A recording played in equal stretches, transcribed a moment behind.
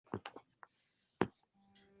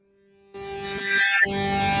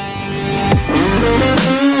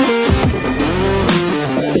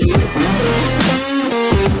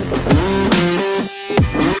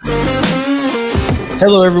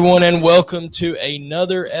Hello, everyone, and welcome to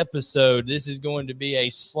another episode. This is going to be a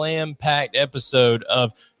slam-packed episode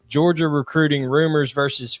of Georgia Recruiting Rumors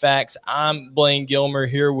versus Facts. I'm Blaine Gilmer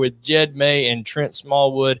here with Jed May and Trent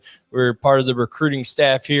Smallwood. We're part of the recruiting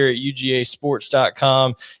staff here at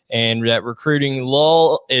UGAsports.com, and that recruiting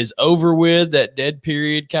lull is over with. That dead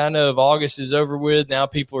period kind of August is over with. Now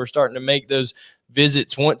people are starting to make those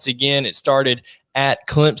visits once again. It started at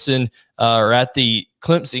Clemson or at the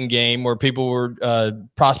Clemson game where people were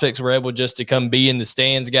prospects were able just to come be in the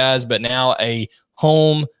stands, guys, but now a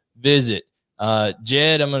home visit.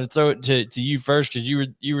 Jed, I'm going to throw it to you first because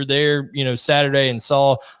you were there, Saturday and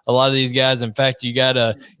saw a lot of these guys. In fact, you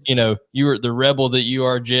got you were the rebel that you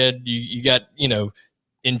are, Jed. You got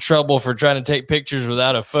in trouble for trying to take pictures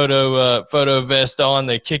without a photo vest on.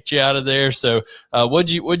 They kicked you out of there. So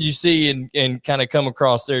what'd you see and kind of come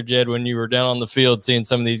across there, Jed, when you were down on the field seeing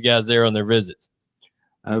some of these guys there on their visits?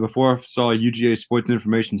 Before I saw UGA Sports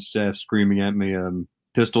Information staff screaming at me,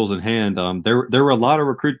 pistols in hand, there were a lot of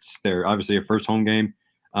recruits there. Obviously, a first home game,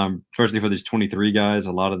 especially for these 23 guys.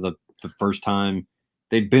 A lot of the first time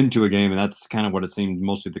they'd been to a game, and that's kind of what it seemed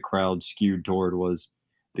mostly the crowd skewed toward was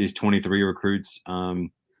these 23 recruits. So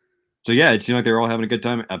yeah, it seemed like they were all having a good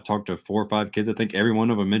time. I've talked to 4 or 5 kids. I think every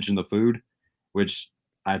one of them mentioned the food, which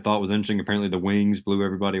I thought was interesting. Apparently, the wings blew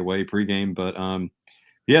everybody away pregame, but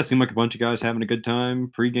yeah, it seemed like a bunch of guys having a good time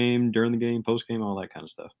pregame, during the game, postgame, all that kind of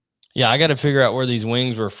stuff. Yeah, I got to figure out where these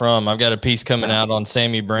wings were from. I've got a piece coming out on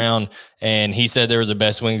Sammy Brown, and he said they were the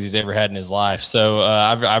best wings he's ever had in his life. So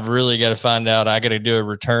I've really got to find out. I got to do a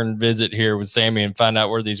return visit here with Sammy and find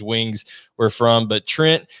out where these wings were from. But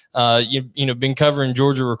Trent, you've been covering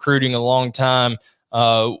Georgia recruiting a long time.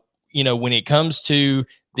 When it comes to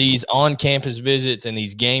these on-campus visits and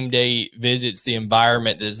these game day visits, the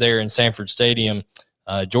environment that's there in Sanford Stadium,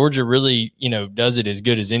 Georgia really, does it as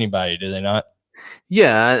good as anybody, do they not?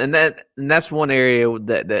 Yeah, and that's one area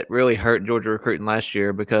that really hurt Georgia recruiting last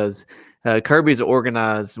year because Kirby's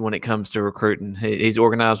organized when it comes to recruiting. He's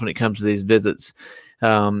organized when it comes to these visits.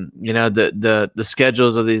 The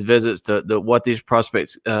schedules of these visits, the what these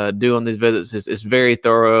prospects do on these visits is very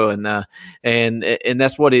thorough, and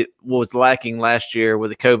that's what it was lacking last year with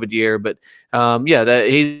the COVID year. But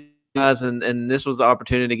he's and this was the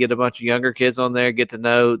opportunity to get a bunch of younger kids on there, get to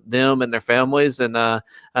know them and their families, and I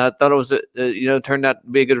thought it was turned out to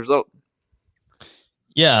be a good result.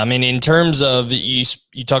 Yeah, I mean, in terms of you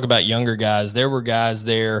talk about younger guys, there were guys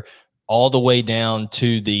there all the way down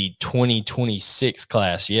to the 2026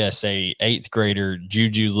 class. Yes, a 8th grader,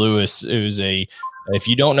 Juju Lewis. It was if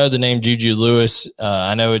you don't know the name Juju Lewis,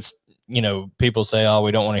 I know it's people say, oh,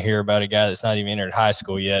 we don't want to hear about a guy that's not even entered high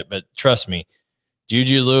school yet, but trust me,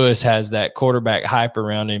 Juju Lewis has that quarterback hype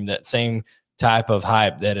around him, that same type of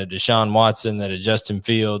hype that a Deshaun Watson, that a Justin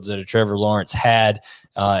Fields, that a Trevor Lawrence had,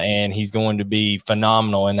 and he's going to be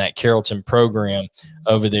phenomenal in that Carrollton program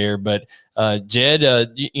over there. But Jed,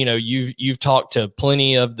 you've talked to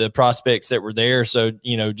plenty of the prospects that were there, so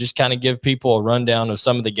just kind of give people a rundown of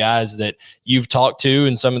some of the guys that you've talked to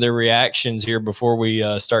and some of their reactions here before we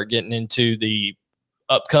start getting into the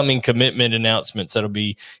upcoming commitment announcements that'll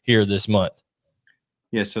be here this month.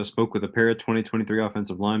 Yeah, so I spoke with a pair of 2023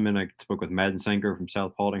 offensive linemen. I spoke with Madden Sanker from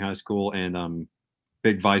South Paulding High School and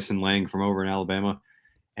Big Bison Lang from over in Alabama.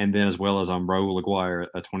 And then as well as Raul Aguirre,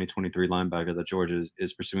 a 2023 linebacker that Georgia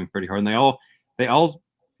is pursuing pretty hard. And they all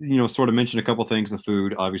sort of mentioned a couple things, the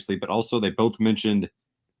food, obviously, but also they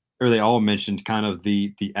all mentioned kind of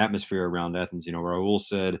the atmosphere around Athens. Raul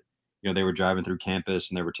said, they were driving through campus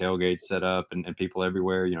and there were tailgates set up and people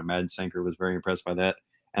everywhere. Madden Sanker was very impressed by that.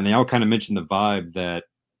 And they all kind of mentioned the vibe that,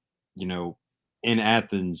 in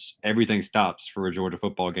Athens, everything stops for a Georgia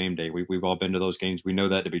football game day. We've all been to those games. We know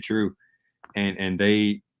that to be true. And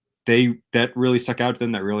they that really stuck out to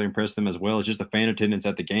them. That really impressed them as well. It's just the fan attendance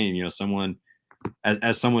at the game. Someone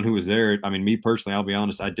who was there, I mean, me personally, I'll be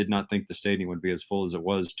honest, I did not think the stadium would be as full as it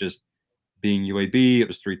was. Just being UAB, it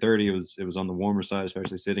was 3:30. It was on the warmer side,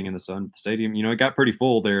 especially sitting in the sun at the stadium. It got pretty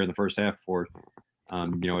full there in the first half before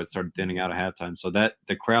it started thinning out at halftime. So that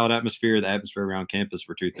the crowd atmosphere, the atmosphere around campus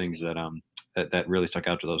were two things that really stuck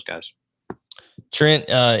out to those guys. Trent,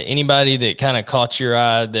 anybody that kind of caught your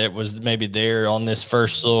eye that was maybe there on this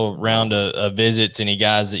first little round of visits, any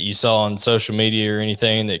guys that you saw on social media or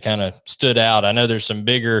anything that kind of stood out? I know there's some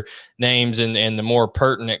bigger names and the more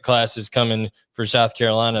pertinent classes coming for South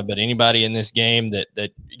Carolina, but anybody in this game that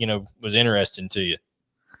was interesting to you?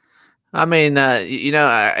 I mean,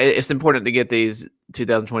 it's important to get these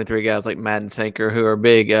 2023 guys like Madden Sanker, who are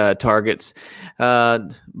big targets.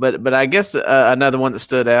 But I guess another one that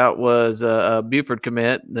stood out was a Buford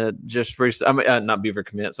commit that just recently. I mean, not Buford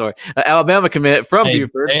commit. Sorry, Alabama commit from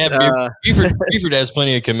Buford. Buford has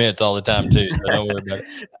plenty of commits all the time too, so don't worry about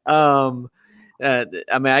it.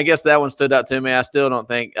 I mean, I guess that one stood out to me. I still don't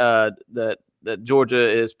think that Georgia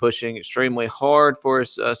is pushing extremely hard for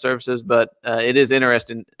his services, but it is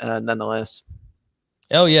interesting nonetheless.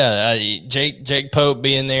 Oh yeah, Jake Pope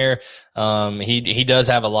being there. He does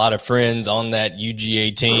have a lot of friends on that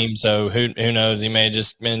UGA team, so who knows? He may have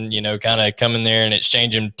just been kind of coming there and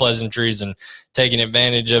exchanging pleasantries and taking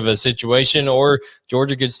advantage of a situation, or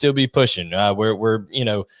Georgia could still be pushing.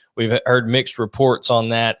 We've heard mixed reports on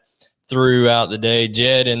that throughout the day.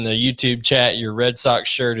 Jed, in the YouTube chat, your Red Sox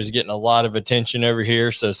shirt is getting a lot of attention over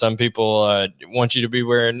here. So some people want you to be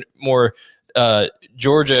wearing more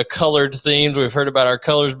Georgia colored themes. We've heard about our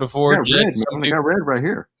colors before. Yeah, Jed, I got red right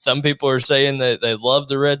here. Some people are saying that they love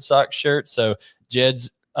the Red Sox shirt. So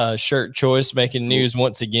Jed's shirt choice making news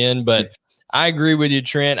once again. But I agree with you,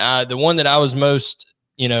 Trent. The one that I was most,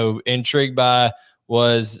 intrigued by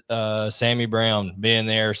was Sammy Brown being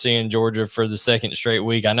there, seeing Georgia for the second straight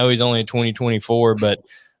week. I know he's only 2024, but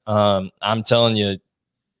I'm telling you,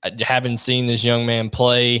 having seen this young man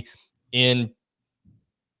play in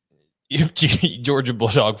Georgia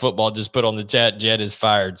Bulldog football, just put on the chat, Jed is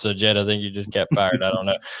fired. So, Jed, I think you just got fired. I don't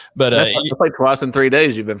know. But it's like twice in 3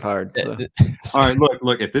 days you've been fired. So. All right,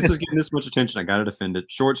 look, if this is getting this much attention, I got to defend it.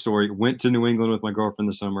 Short story, went to New England with my girlfriend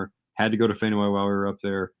this summer, had to go to Fenway while we were up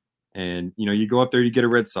there. And, you go up there, you get a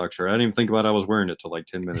Red Sox shirt. I didn't even think about it. I was wearing it till like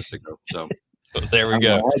 10 minutes ago. So there we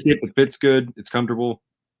go. It fits good. It's comfortable.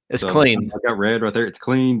 It's clean. I got red right there. It's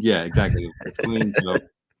clean. Yeah, exactly. It's clean. So,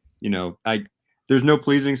 there's no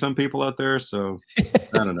pleasing some people out there. So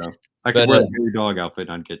I don't know. I could wear a Harry Dog outfit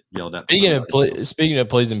and I'd get yelled at. Speaking of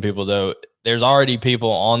pleasing people, though, there's already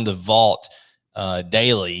people on the vault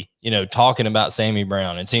daily, talking about Sammy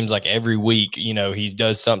Brown. It seems like every week, he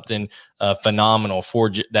does something phenomenal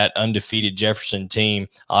for that undefeated Jefferson team.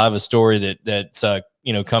 I'll have a story that's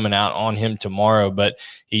coming out on him tomorrow, but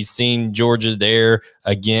he's seen Georgia there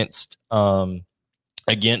against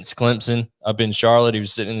Clemson up in Charlotte. He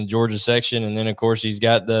was sitting in the Georgia section, and then of course he's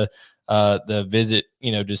got the visit,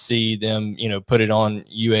 to see them, put it on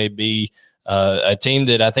UAB. A team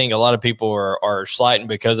that I think a lot of people are slighting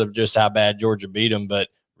because of just how bad Georgia beat them, but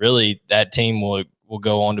really that team will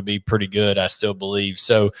go on to be pretty good, I still believe.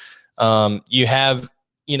 So you have,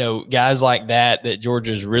 guys like that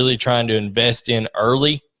Georgia is really trying to invest in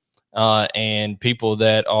early, and people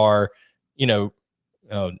that are,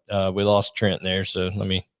 we lost Trent there, so let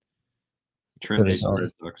me Trent hates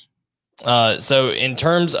Red Sox. So in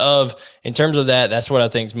terms of that, that's what I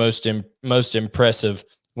think is most impressive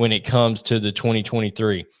when it comes to the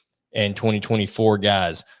 2023 and 2024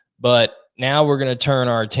 guys. But now we're going to turn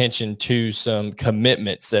our attention to some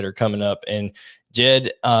commitments that are coming up. And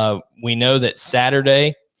Jed, we know that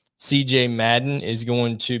Saturday, CJ Madden is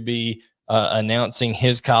going to be announcing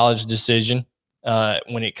his college decision.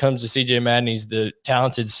 When it comes to CJ Madden, he's the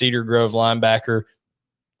talented Cedar Grove linebacker.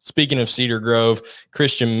 Speaking of Cedar Grove,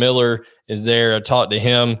 Christian Miller is there. I talked to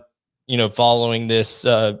him, following this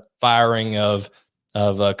firing of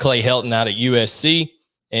Clay Helton out at USC.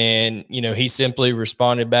 And, he simply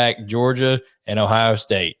responded back, Georgia and Ohio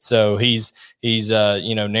State. So he's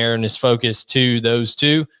narrowing his focus to those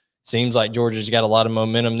two. Seems like Georgia's got a lot of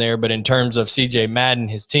momentum there. But in terms of CJ Madden,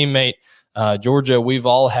 his teammate, Georgia, we've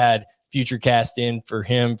all had future cast in for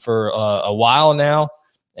him for a while now.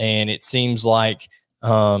 And it seems like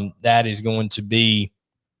that is going to be,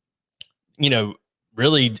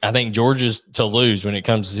 really, I think Georgia's to lose when it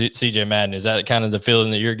comes to CJ Madden. Is that kind of the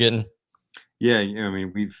feeling that you're getting? Yeah, I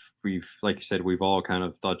mean, we've like you said, we've all kind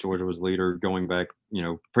of thought Georgia was leader going back,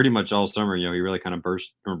 pretty much all summer. He really kind of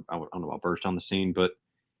burst, or I don't know about burst on the scene, but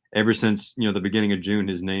ever since the beginning of June,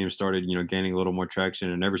 his name started gaining a little more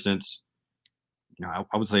traction, and ever since I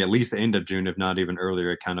would say at least the end of June, if not even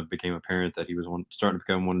earlier, it kind of became apparent that he was starting to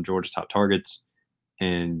become one of Georgia's top targets.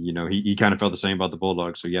 And, he kind of felt the same about the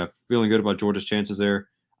Bulldogs. So, yeah, feeling good about Georgia's chances there.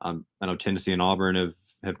 I know Tennessee and Auburn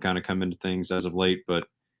have kind of come into things as of late, but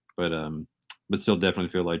still definitely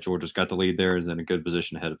feel like Georgia's got the lead there and is in a good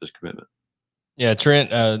position ahead of his commitment. Yeah,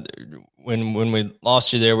 Trent, when we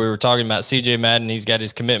lost you there, we were talking about CJ Madden. He's got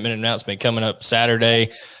his commitment announcement coming up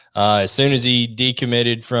Saturday. As soon as he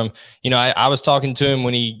decommitted from, I was talking to him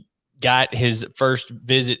when he got his first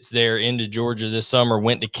visits there into Georgia this summer,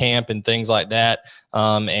 went to camp and things like that.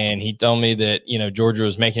 And he told me that, Georgia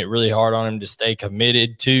was making it really hard on him to stay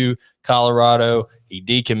committed to Colorado. He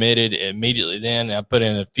decommitted immediately then. I put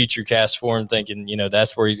in a future cast for him thinking,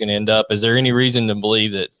 that's where he's going to end up. Is there any reason to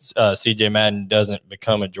believe that CJ Madden doesn't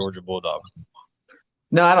become a Georgia Bulldog?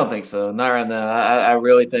 No, I don't think so. Not right now. I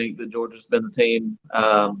really think that Georgia's been the team,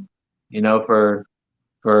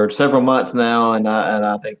 for several months now, and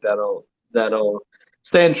I think that'll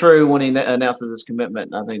stand true when he announces his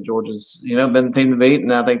commitment. I think Georgia's been the team to beat,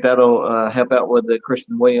 and I think that'll help out with the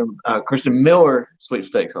Christian Miller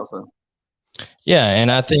sweepstakes also. Yeah,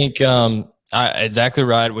 and I think exactly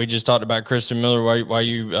right. We just talked about Christian Miller. Why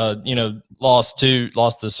you lost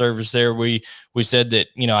the service there. We said that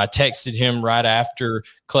I texted him right after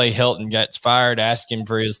Clay Helton got fired, asking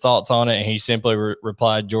for his thoughts on it, and he simply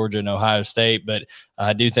replied Georgia and Ohio State. But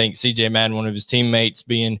I do think CJ Madden, one of his teammates,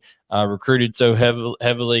 being recruited so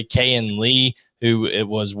heavily, Kayan Lee, who it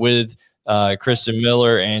was with Christian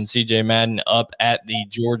Miller and CJ Madden up at the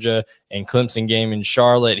Georgia and Clemson game in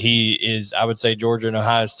Charlotte. He is, I would say, Georgia and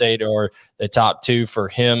Ohio State are the top two for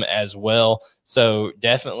him as well. So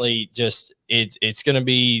definitely just it's going to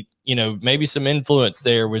be, maybe some influence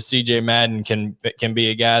there with CJ Madden can be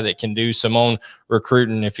a guy that can do some own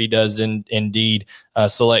recruiting if he does indeed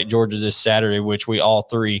select Georgia this Saturday, which we all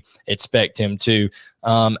three expect him to.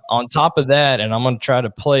 On top of that, and I'm going to try to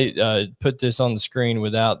put this on the screen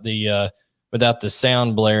without the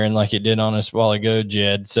sound blaring like it did on us a while ago,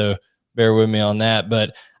 Jed. So bear with me on that.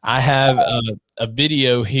 But I have a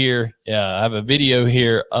video here. Yeah, I have a video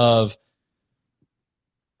here of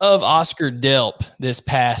Oscar Delp this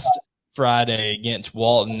past Friday against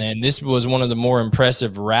Walton. And this was one of the more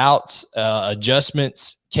impressive routes,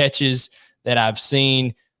 adjustments, catches that I've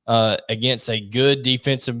seen against a good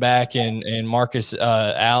defensive back and Marcus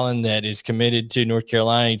Allen that is committed to North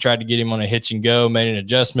Carolina. He tried to get him on a hitch and go, made an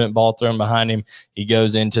adjustment, ball thrown behind him. He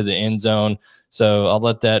goes into the end zone. So I'll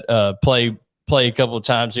let that play a couple of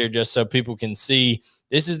times here just so people can see.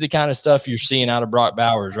 This is the kind of stuff you're seeing out of Brock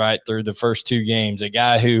Bowers right through the first two games. A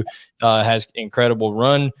guy who has incredible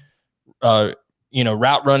route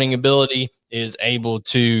running ability, is able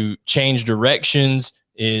to change directions,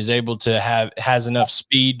 is able to has enough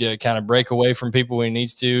speed to kind of break away from people when he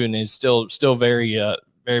needs to, and is still very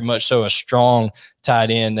much so a strong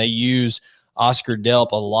tight end. They use Oscar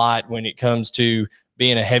Delp a lot when it comes to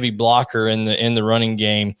being a heavy blocker in the running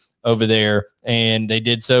game over there, and they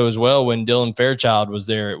did so as well when Dylan Fairchild was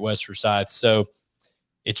there at West Forsyth. So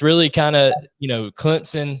it's really kind of,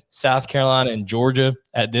 Clemson, South Carolina, and Georgia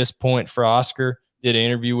at this point for Oscar. Did an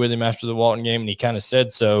interview with him after the Walton game, and he kind of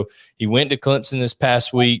said so. He went to Clemson this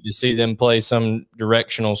past week to see them play some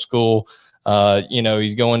directional school.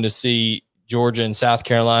 He's going to see Georgia and South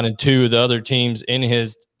Carolina, two of the other teams in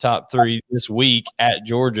his top three this week at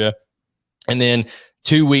Georgia. And then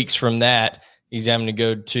 2 weeks from that, he's having to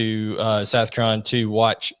go to South Carolina to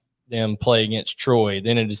watch them play against Troy.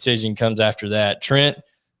 Then a decision comes after that. Trent,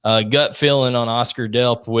 gut feeling on Oscar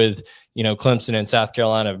Delp with, Clemson and South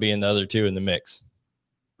Carolina being the other two in the mix.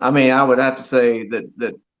 I mean, I would have to say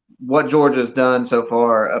that what Georgia's done so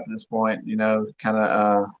far up to this point, kind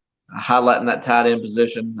of highlighting that tight end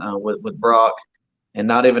position with Brock, and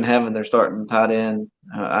not even having their starting tight end.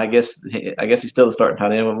 I guess he's still the starting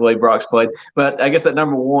tight end with the way Brock's played. But I guess that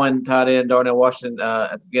number one tight end, Darnell Washington,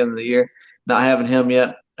 at the beginning of the year, not having him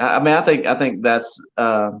yet. I think that's put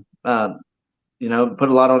a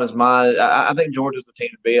lot on his mind. I think Georgia's the team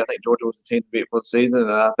to beat. I think Georgia was the team to beat for the season,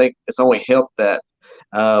 and I think it's only helped that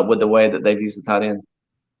with the way that they've used the tight end.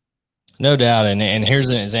 No doubt. And here's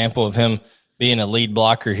an example of him being a lead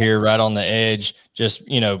blocker here right on the edge, just,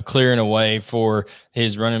 clearing away for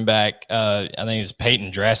his running back. I think it's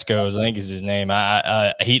Peyton Draskos, I think is his name.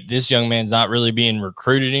 This young man's not really being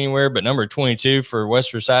recruited anywhere, but number 22 for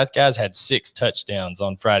West Forsyth guys had 6 touchdowns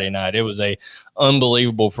on Friday night. It was a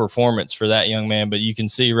unbelievable performance for that young man. But you can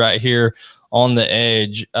see right here on the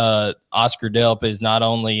edge, Oscar Delp is not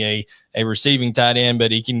only a receiving tight end,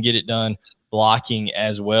 but he can get it done blocking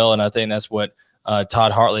as well. And I think that's what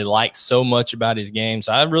Todd Hartley likes so much about his game.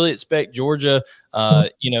 So I really expect Georgia,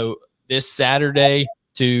 this Saturday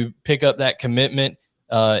to pick up that commitment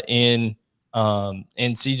in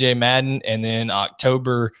CJ Madden, and then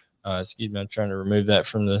October. Excuse me, I'm trying to remove that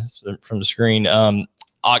from the screen.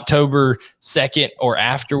 October 2nd or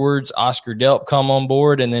afterwards, Oscar Delp come on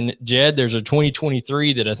board, and then Jed, there's a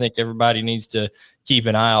 2023 that I think everybody needs to keep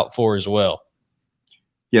an eye out for as well.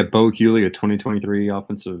 Yeah, Bo Hewley, a 2023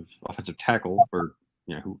 offensive tackle, or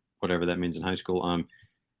whatever that means in high school,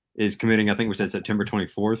 is committing. I think we said September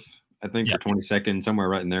 24th, or 22nd, somewhere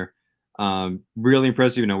right in there. Really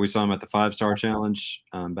impressive. You know, we saw him at the 5-Star Challenge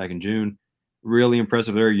back in June. Really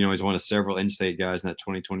impressive there. You know, he's one of several in-state guys in that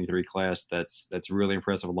 2023 class. That's really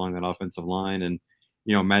impressive along that offensive line. And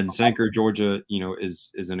you know, Madden Sanker, Georgia, you know,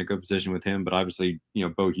 is in a good position with him. But obviously, you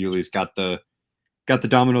know, Bo Hughley's got the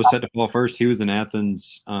dominoes set to fall first. He was in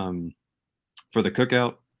Athens for the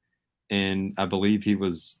cookout, and I believe he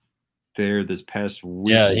was there this past week.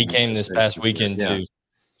 Yeah, he came this past weekend too.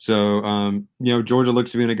 So, you know, Georgia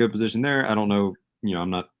looks to be in a good position there. I don't know, you know, I'm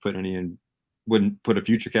not putting wouldn't put a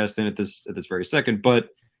future cast in at this very second, but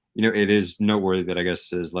you know, it is noteworthy that I guess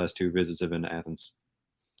his last 2 visits have been to Athens.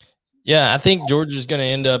 Yeah, I think Georgia's going to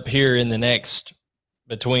end up here in the next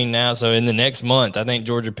in the next month. I think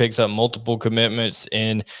Georgia picks up multiple commitments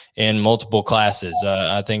in multiple classes.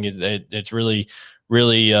 I think it's really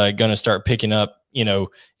going to start picking up, you know,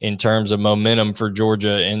 in terms of momentum for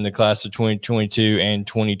Georgia in the class of 2022 and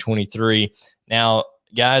 2023. Now,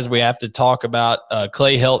 guys, we have to talk about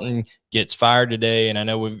Clay Helton gets fired today, and I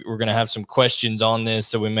know we're going to have some questions on this,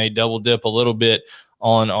 so we may double dip a little bit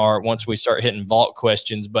on once we start hitting vault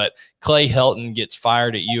questions. But Clay Helton gets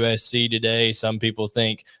fired at USC today. Some people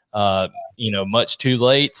think, you know, much too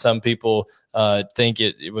late. Some people think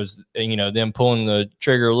it was, you know, them pulling the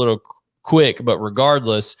trigger a little quick. But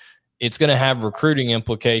regardless, it's going to have recruiting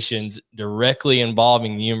implications directly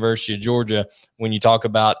involving the University of Georgia. When you talk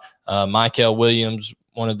about Mykel Williams,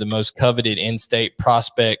 one of the most coveted in-state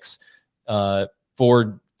prospects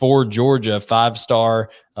for Georgia, 5-star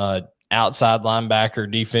outside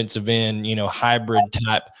linebacker, defensive end, you know, hybrid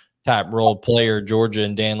type role player. Georgia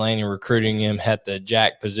and Dan Lanning recruiting him at the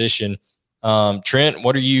jack position. Trent,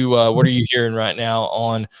 what are you hearing right now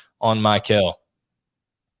on Mykel?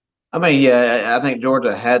 I mean, yeah, I think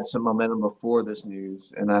Georgia had some momentum before this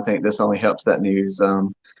news, and I think this only helps that news.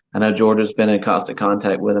 I know Georgia's been in constant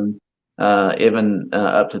contact with him, even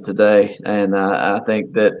up to today, and I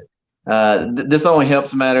think that this only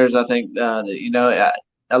helps matters. I think you know,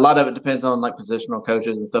 a lot of it depends on like positional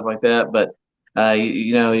coaches and stuff like that, but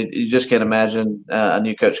you know, you just can't imagine a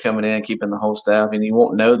new coach coming in, keeping the whole staff, and you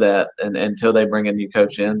won't know that until they bring a new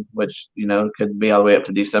coach in, which, you know, could be all the way up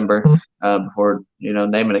to December before, you know,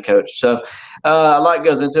 naming a coach. So a lot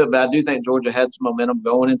goes into it, but I do think Georgia had some momentum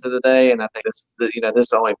going into the day, and I think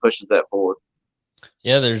this only pushes that forward.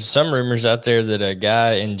 Yeah, there's some rumors out there that a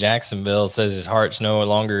guy in Jacksonville says his heart's no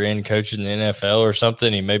longer in coaching the NFL or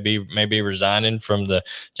something. He may be resigning from the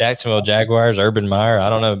Jacksonville Jaguars. Urban Meyer, I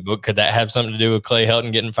don't know, but could that have something to do with Clay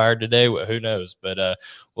Helton getting fired today? Well, who knows? But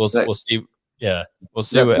we'll see. Yeah, we'll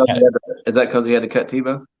see what happens. Is that because he had to cut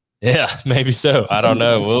Tebow? Yeah, maybe so. I don't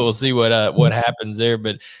know. We'll see what happens there.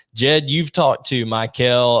 But Jed, you've talked to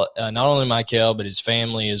Mykel, not only Mykel, but his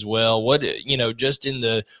family as well. What, you know, just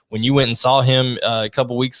when you went and saw him a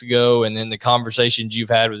couple weeks ago, and then the conversations you've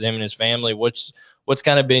had with him and his family, what's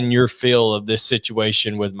kind of been your feel of this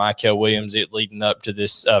situation with Mykel Williams leading up to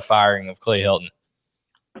this firing of Clay Helton?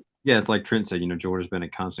 Yeah, it's like Trent said. You know, Georgia's been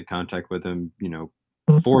in constant contact with him. You know,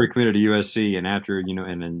 before he committed to USC, and after, you know,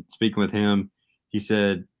 and then speaking with him. He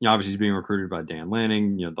said, you know, obviously he's being recruited by Dan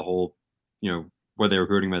Lanning, you know, the whole, you know, where they're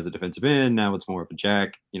recruiting him as a defensive end. Now it's more of a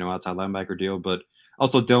jack, you know, outside linebacker deal. But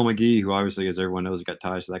also Del McGee, who obviously, as everyone knows, got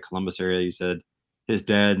ties to that Columbus area. He said his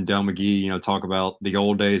dad and Del McGee, you know, talk about the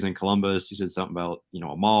old days in Columbus. He said something about, you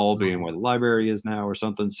know, a mall being where the library is now or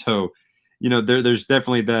something. So, you know, there's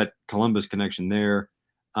definitely that Columbus connection there.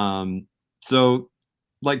 So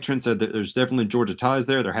like Trent said, there's definitely Georgia ties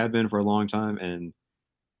there. There have been for a long time. And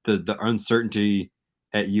the uncertainty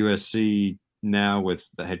at USC now with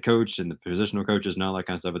the head coach and the positional coaches and all that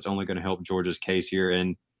kind of stuff, it's only going to help Georgia's case here.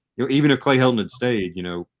 And, you know, even if Clay Helton had stayed, you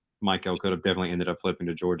know, Mykel could have definitely ended up flipping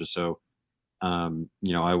to Georgia. So, you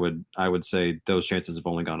know, I would say those chances have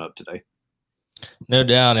only gone up today. No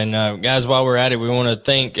doubt. And guys, while we're at it, we want to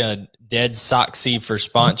thank Dead Soxy for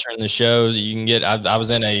sponsoring the show. You can get, I was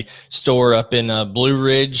in a store up in Blue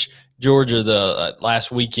Ridge, Georgia the last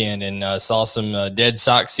weekend, and saw some Dead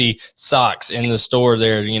Soxy socks in the store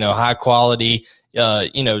there, you know, high quality,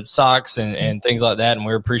 you know, socks and things like that. And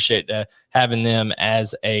we appreciate having them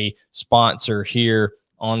as a sponsor here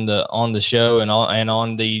on the show and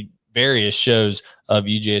on the various shows of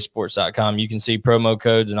UGAsports.com. You can see promo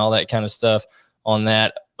codes and all that kind of stuff on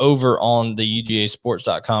that over on the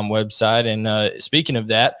UGAsports.com website. And speaking of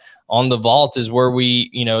that, on the vault is where we,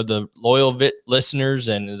 you know, the loyal listeners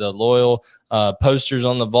and the loyal posters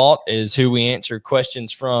on the vault is who we answer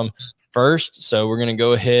questions from first. So we're going to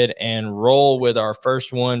go ahead and roll with our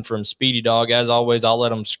first one from Speedy Dog. As always, I'll let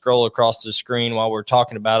them scroll across the screen while we're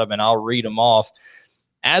talking about them, and I'll read them off.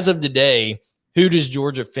 As of today, who does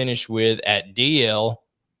Georgia finish with at DL,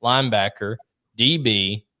 linebacker,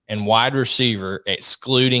 DB, and wide receiver,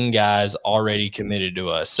 excluding guys already committed to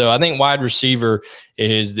us. So I think wide receiver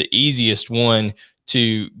is the easiest one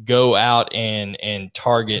to go out and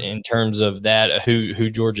target in terms of that, who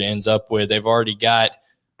Georgia ends up with. They've already got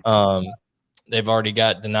Denylon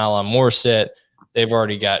Morissette. They've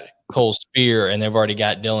already got Cole Spear, and they've already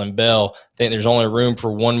got Dylan Bell. I think there's only room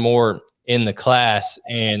for one more in the class,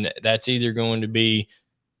 and that's either going to be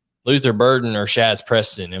Luther Burden or Shaz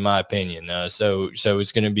Preston, in my opinion. So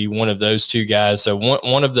it's going to be one of those two guys. So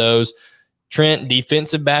one of those. Trent,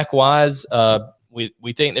 defensive back wise,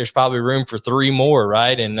 we think there's probably room for three more,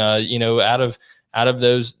 right? And out of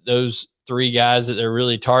those three guys that they're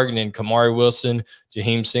really targeting, Kamari Wilson,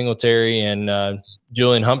 Jaheim Singletary, and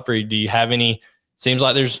Julian Humphrey. Do you have any? Seems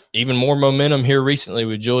like there's even more momentum here recently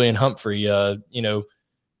with Julian Humphrey.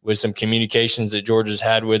 With some communications that Georgia's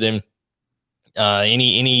had with him.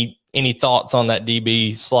 Any thoughts on that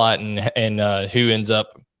DB slot and who ends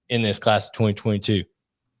up in this class of 2022?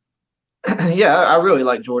 Yeah, I really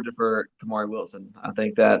like Georgia for Kamari Wilson. I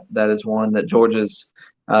think that is one that Georgia's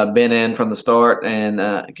been in from the start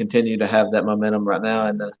and continue to have that momentum right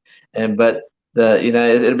now. But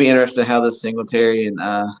it'll be interesting how this Singletary and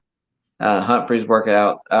Humphreys work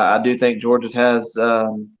out. I do think Georgia has a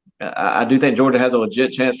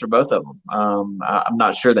legit chance for both of them. I'm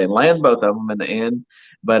not sure they land both of them in the end,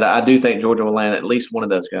 but I do think Georgia will land at least one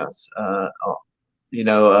of those guys.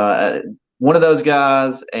 One of those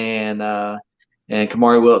guys and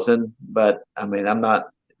Kamari Wilson. But I mean, I'm not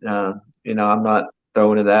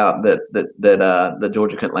throwing it out that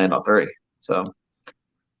Georgia couldn't land all three. So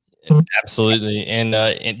absolutely. And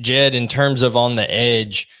Jed, in terms of on the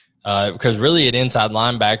edge. Because really at inside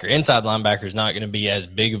linebacker is not going to be as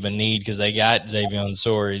big of a need because they got Xavier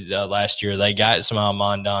Sori last year. They got Samal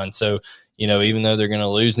Mondon. So, even though they're going to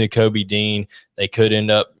lose Nakobe Dean, they could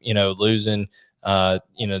end up, losing,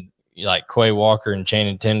 like Quay Walker and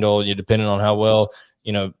Channing Tindall, depending on how well,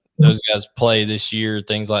 those guys play this year,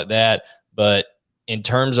 things like that. But in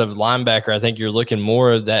terms of linebacker, I think you're looking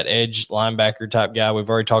more of that edge linebacker type guy. We've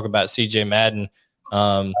already talked about CJ Madden,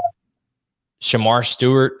 Shamar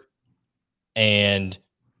Stewart, and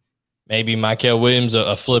maybe Michael Williams,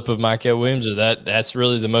 a flip of Michael Williams, or that's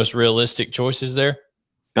really the most realistic choices there?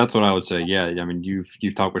 That's what I would say, yeah. I mean, you've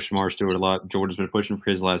talked with Shamar Stewart a lot. Georgia's been pushing for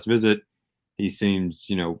his last visit. He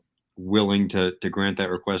seems, willing to grant that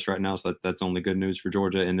request right now, so that's only good news for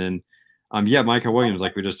Georgia. And then, Michael Williams,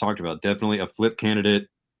 like we just talked about, definitely a flip candidate,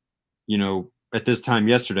 at this time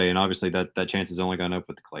yesterday, and obviously that chance has only gone up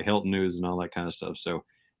with the Clay Helton news and all that kind of stuff. So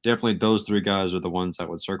definitely those three guys are the ones that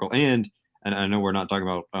would circle. And I know we're not talking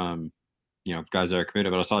about, guys that are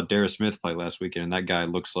committed, but I saw Darius Smith play last weekend, and that guy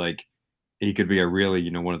looks like he could be a really,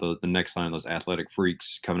 one of the next line of those athletic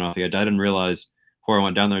freaks coming off the edge. I didn't realize before I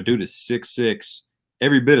went down there, dude is 6'6",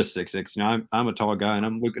 every bit of 6'6". I'm a tall guy, and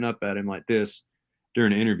I'm looking up at him like this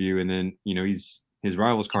during an interview, and then, his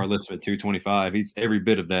rivals card listed at 225. He's every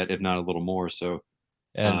bit of that, if not a little more. So,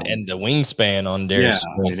 and the wingspan on Darius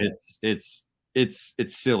Smith. I mean, it's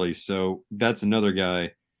silly. So that's another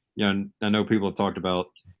guy. I know people have talked about,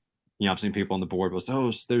 I've seen people on the board was,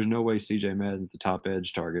 there's no way CJ Madden's the top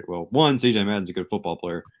edge target. Well, one, CJ Madden's a good football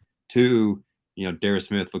player. Two, Darius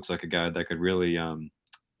Smith looks like a guy that could really,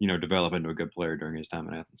 develop into a good player during his time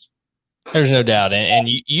in Athens. There's no doubt. And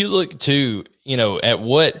you look too, at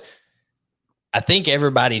what I think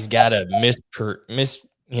everybody's got a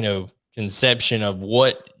conception of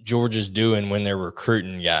what Georgia's doing when they're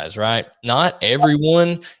recruiting guys, right? Not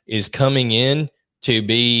everyone is coming in to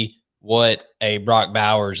be what a Brock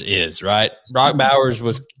Bowers is, right? Brock Bowers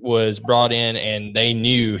was brought in and they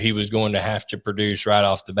knew he was going to have to produce right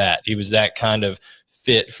off the bat. He was that kind of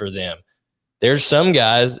fit for them. There's some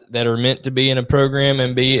guys that are meant to be in a program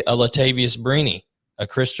and be a Latavius Brini, a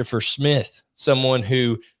Christopher Smith, someone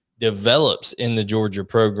who develops in the Georgia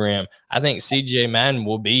program. I think CJ Madden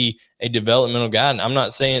will be a developmental guy. And I'm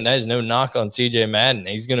not saying that is no knock on CJ Madden.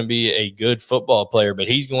 He's going to be a good football player, but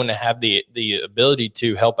he's going to have the ability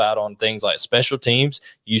to help out on things like special teams.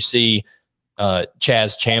 You see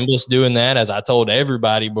Chaz Chambliss doing that. As I told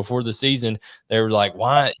everybody before the season, they were like,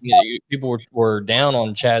 why? People were down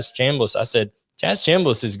on Chaz Chambliss. I said, Chaz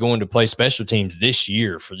Chambliss is going to play special teams this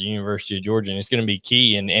year for the University of Georgia, and it's going to be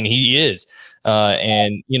key, and he is. I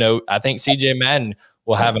think CJ Madden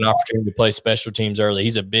will have an opportunity to play special teams early.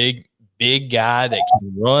 He's a big guy that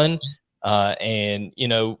can run,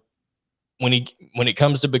 when it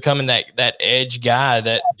comes to becoming that edge guy,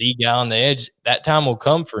 that D guy on the edge, that time will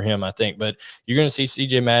come for him, I think. But you're going to see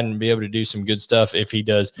CJ Madden be able to do some good stuff if he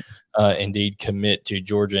does indeed commit to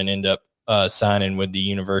Georgia and end up signing with the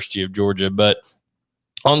University of Georgia. But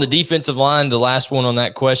On the defensive line, the last one on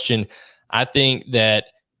that question, I think that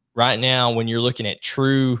right now when you're looking at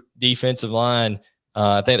true defensive line,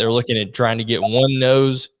 I think they're looking at trying to get one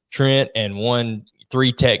nose Trent and one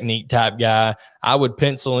 3 technique type guy. I would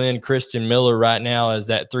pencil in Christian Miller right now as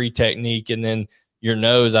that 3 technique, and then your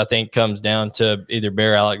nose, I think, comes down to either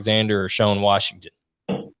Bear Alexander or Sean Washington.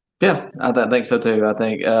 Yeah, I think so too. I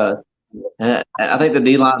think the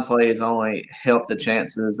D-line play has only helped the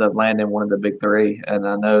chances of landing one of the big 3. And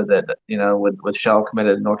I know that, with Shaw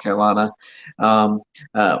committed to North Carolina,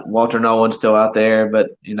 Walter Nolan's still out there,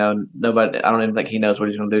 but, nobody, I don't even think he knows what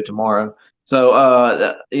he's going to do tomorrow. So,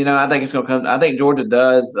 I think it's going to come. I think Georgia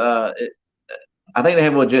does. I think they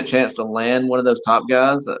have a legit chance to land one of those top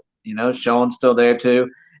guys. Sean's still there too.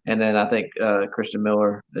 And then I think Christian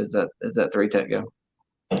Miller is that 3 tech guy.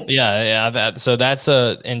 Yeah. So that's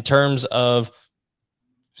in terms of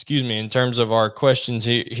our questions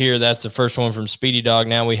here, that's the first one from Speedy Dog.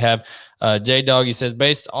 Now we have J Dog. He says,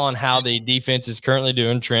 based on how the defense is currently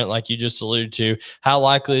doing, Trent, like you just alluded to, how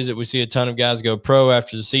likely is it we see a ton of guys go pro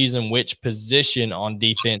after the season? Which position on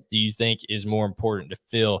defense do you think is more important to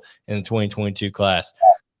fill in the 2022 class?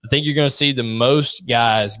 I think you're going to see the most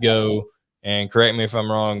guys go, and correct me if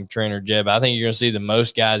I'm wrong, Trent or Jeb, I think you're going to see the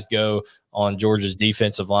most guys go on Georgia's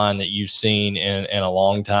defensive line that you've seen in a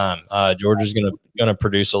long time. Georgia's going to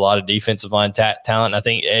produce a lot of defensive line talent. I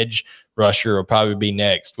think edge rusher will probably be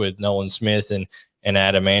next with Nolan Smith and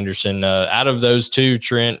Adam Anderson. Out of those 2,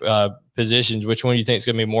 Trent, positions, which one do you think is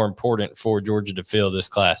going to be more important for Georgia to fill this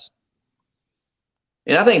class?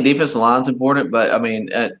 Yeah, I think defensive line's important, but I mean,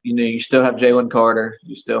 you still have Jalen Carter,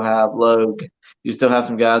 you still have Logue, you still have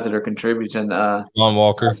some guys that are contributing. Lon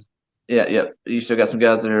Walker. Yeah. You still got some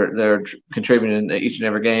guys that are contributing each and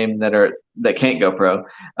every game that can't go pro.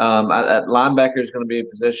 At linebacker is going to be a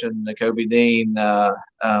position. Kobe Dean,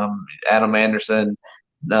 Adam Anderson,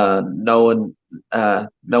 Nolan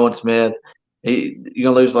Smith. You're going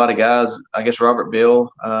to lose a lot of guys. I guess Robert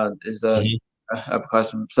Bill is a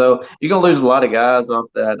question. So you're going to lose a lot of guys off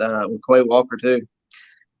that with Quay Walker too.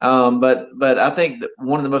 But I think that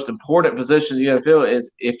one of the most important positions you got to fill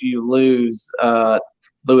is if you lose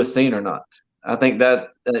Lewis Cine or not. I think that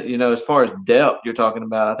as far as depth you're talking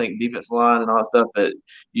about, I think defensive line and all that stuff, that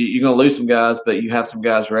you're going to lose some guys, but you have some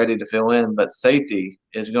guys ready to fill in. But safety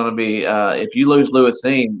is going to be if you lose Lewis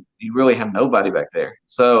Cine, you really have nobody back there.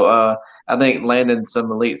 So I think landing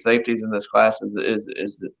some elite safeties in this class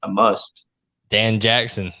is a must. Dan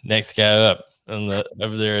Jackson, next guy up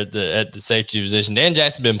over there at the safety position. Dan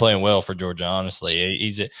Jackson's been playing well for Georgia. Honestly,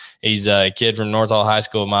 he's a kid from North Hall High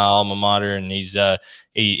School, my alma mater, and he's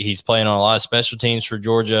playing on a lot of special teams for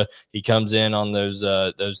Georgia. He comes in on those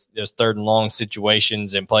 3rd and long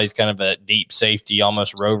situations and plays kind of a deep safety,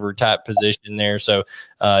 almost rover type position there. So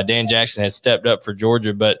Dan Jackson has stepped up for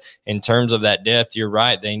Georgia. But in terms of that depth, you're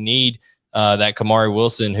right. They need that Kamari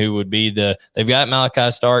Wilson, who would be they've got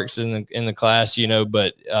Malachi Starks in the class,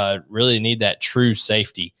 but really need that true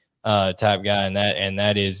safety type guy, and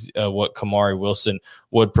that is what Kamari Wilson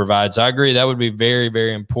would provide. So I agree that would be very,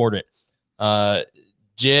 very important.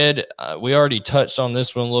 Jed, we already touched on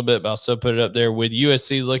this one a little bit, but I'll still put it up there. With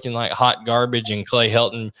USC looking like hot garbage and Clay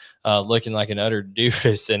Helton looking like an utter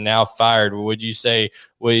doofus and now fired, would you say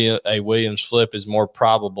a Williams flip is more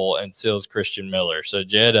probable and seals Christian Miller? So,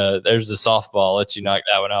 Jed, there's the softball. Let you knock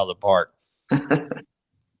that one out of the park.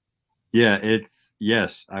 Yeah,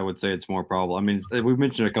 yes, I would say it's more probable. I mean, we've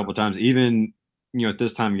mentioned it a couple of times. Even at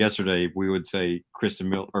this time yesterday, we would say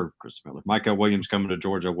Michael Williams coming to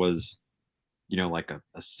Georgia was like a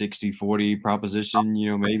 60-40 proposition,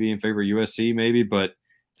 maybe in favor of USC, maybe. But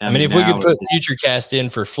I mean, if we could put future cast in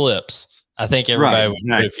for flips, I think everybody would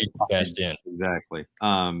put a future cast in. Exactly.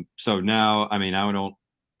 So now, I mean, I don't,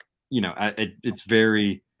 it's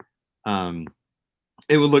very,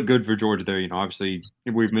 it would look good for Georgia there. Obviously,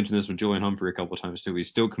 we've mentioned this with Julian Humphrey a couple of times too. He's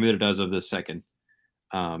still committed as of this second,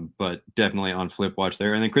 but definitely on flip watch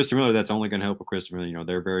there. And then Christian Miller, that's only going to help with Christian Miller.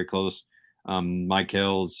 They're very close. Mike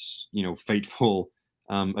Hill's, fateful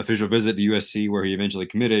official visit to USC where he eventually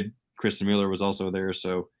committed. Christian Miller was also there,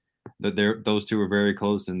 so those two are very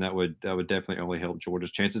close, and that would definitely only help Georgia's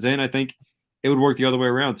chances. And I think it would work the other way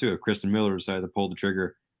around too. If Christian Miller decided to pull the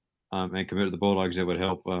trigger and commit to the Bulldogs, it would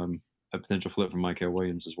help a potential flip from Michael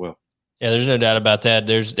Williams as well. Yeah, there's no doubt about that.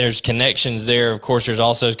 There's connections there. Of course, there's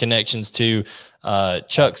also connections to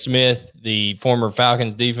Chuck Smith, the former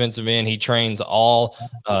Falcons defensive end. He trains all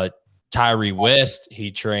Tyree West,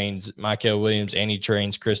 he trains Michael Williams, and he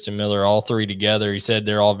trains Christian Miller, all 3 together. He said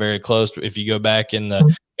they're all very close. If you go back in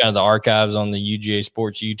the archives on the UGA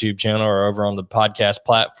Sports YouTube channel or over on the podcast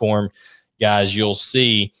platform, guys, you'll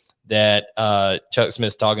see that Chuck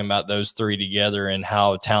Smith's talking about those three together and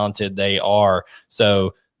how talented they are.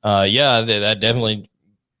 So, that definitely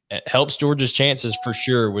helps Georgia's chances for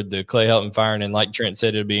sure with the Clay Helton firing. And like Trent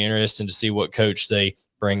said, it'll be interesting to see what coach they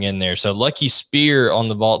bring in there. So Lucky Spear on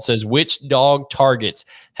the vault says, which dog targets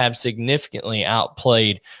have significantly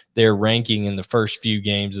outplayed their ranking in the first few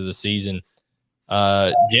games of the season?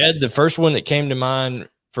 Jed, the first one that came to mind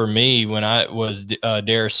for me when I was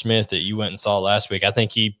Darius Smith that you went and saw last week. I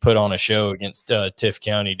think he put on a show against Tift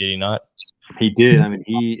County, did he not? He did. I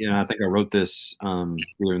mean, I think I wrote this either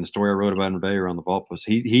in the story I wrote about him today or on the vault post.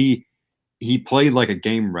 He played like a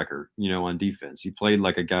game wrecker, on defense. He played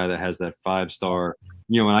like a guy that has that 5-star,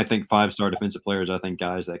 and I think 5-star defensive players, I think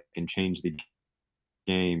guys that can change the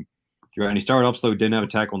game. And he started off slow, didn't have a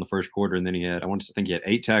tackle in the first quarter, and then he had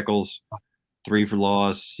 8 tackles, 3 for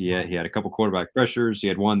loss. He had a couple quarterback pressures. He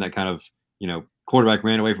had one that kind of, quarterback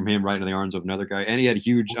ran away from him right into the arms of another guy, and he had a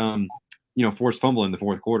huge forced fumble in the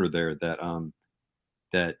fourth quarter there that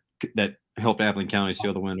helped Appling County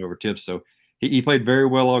seal the win over Tips. So he played very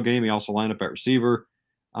well all game. He also lined up at receiver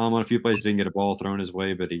on a few plays. Didn't get a ball thrown his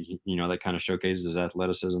way, but he that kind of showcases his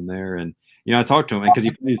athleticism there. And I talked to him because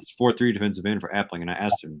he plays 4-3 defensive end for Appling, and I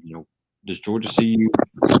asked him, does Georgia see you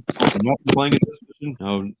not playing at this position?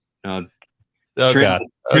 No.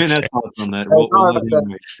 Trent has thoughts on that.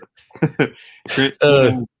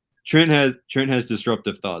 Trent has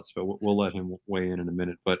disruptive thoughts, but we'll let him weigh in a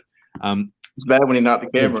minute. But it's bad when he knocked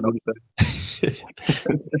the camera.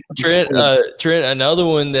 Trent, another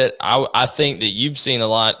one that I think that you've seen a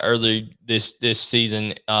lot early this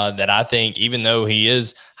season that I think, even though he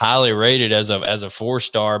is highly rated as a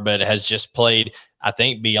 4-star, but has just played, I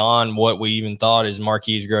think, beyond what we even thought, is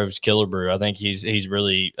Marquise Groves Killebrew. I think he's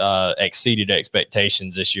really exceeded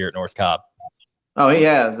expectations this year at North Cobb. Oh, he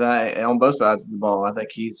has on both sides of the ball. I think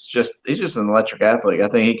he's just an electric athlete. I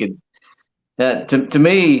think he could. To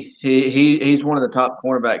me, he's one of the top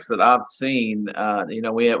cornerbacks that I've seen.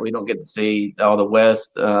 We don't get to see all the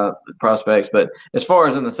West prospects, but as far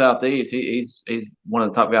as in the Southeast, he's one of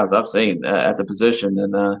the top guys I've seen at the position,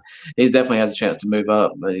 and he definitely has a chance to move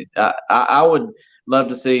up. But I would love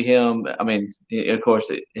to see him. I mean, of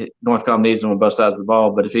course, North Cobb needs him on both sides of the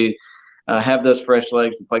ball, but if he have those fresh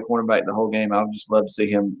legs to play cornerback the whole game, I would just love to see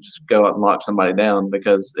him just go up and lock somebody down,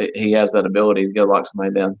 because he has that ability to go lock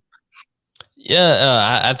somebody down.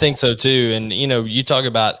 Yeah, I think so too. And, you talk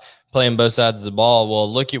about playing both sides of the ball. Well,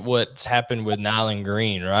 look at what's happened with Nyland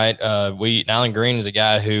Green, right? Nyland Green is a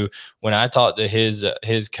guy who, when I talked to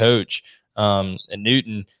his coach,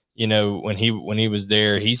 Newton, when he was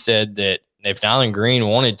there, he said that if Nyland Green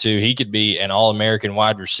wanted to, he could be an All-American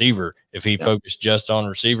wide receiver if he focused just on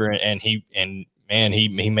receiver. And he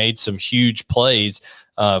made some huge plays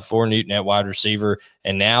for Newton at wide receiver.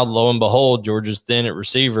 And now, lo and behold, Georgia's thin at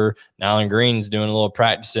receiver. Nyland Green's doing a little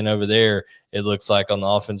practicing over there, it looks like, on the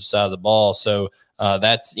offensive side of the ball. So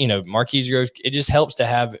that's, Marquise Groves. It just helps to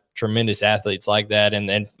have tremendous athletes like that. And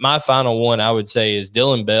then my final one, I would say, is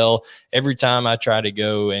Dylan Bell. Every time I try to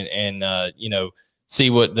go and see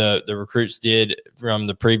what the recruits did from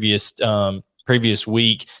the previous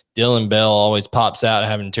week, Dylan Bell always pops out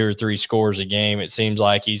having 2 or 3 scores a game. It seems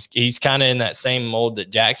like he's kind of in that same mold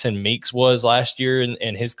that Jackson Meeks was last year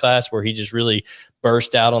in his class, where he just really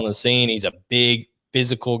burst out on the scene. He's a big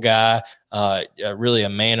physical guy, really a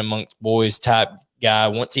man amongst boys type guy.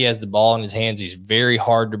 Once he has the ball in his hands, he's very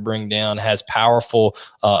hard to bring down, has a powerful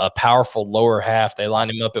lower half. They line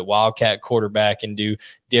him up at Wildcat quarterback and do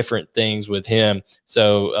different things with him.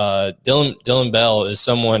 So Dylan Bell is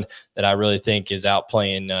someone that I really think is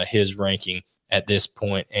outplaying his ranking at this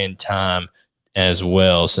point in time as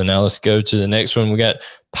well. So now let's go to the next one. We got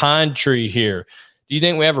Pine Tree here. Do you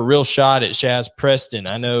think we have a real shot at Shaz Preston?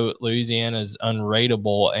 I know Louisiana's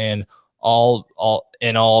unrateable and all,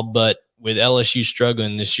 but with LSU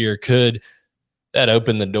struggling this year, could that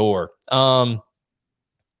open the door? I've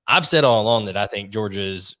said all along that I think Georgia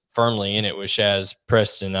is firmly in it with Shaz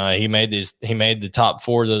Preston. He made the top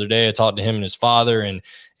 4 the other day. I talked to him and his father,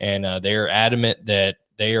 and they're adamant that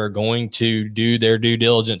they are going to do their due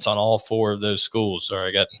diligence on all 4 of those schools. Sorry,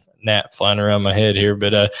 I got gnat flying around my head here,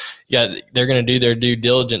 but they're going to do their due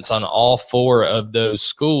diligence on all 4 of those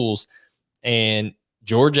schools. And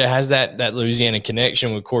Georgia has that Louisiana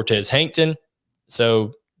connection with Cortez Hankton.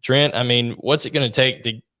 So, Trent, I mean, what's it going to take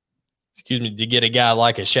to get a guy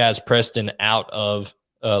like a Shaz Preston out of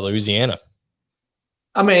Louisiana?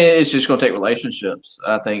 I mean, it's just going to take relationships.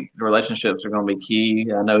 I think the relationships are going to be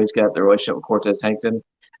key. I know he's got the relationship with Cortez Hankton.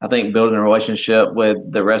 I think building a relationship with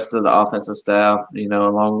the rest of the offensive staff,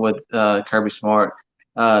 along with Kirby Smart,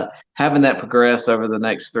 having that progress over the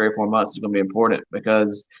next 3 or 4 months is going to be important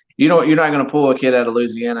because you're not going to pull a kid out of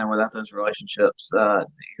Louisiana without those relationships. And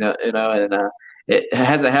it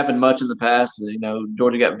hasn't happened much in the past.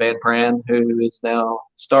 Georgia got Van Pran, who is now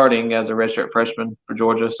starting as a redshirt freshman for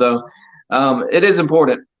Georgia. So it is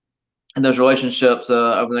important. And those relationships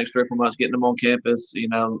over the next 3 or 4 months, getting them on campus,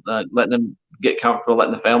 letting them get comfortable,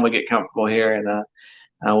 letting the family get comfortable here, and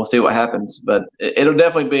we'll see what happens. But it'll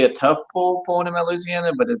definitely be a tough pull pulling him out of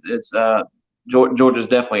Louisiana, but it's Georgia's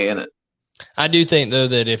definitely in it. I do think though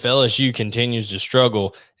that if LSU continues to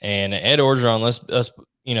struggle, and Ed Orgeron, let's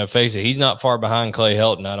face it, he's not far behind Clay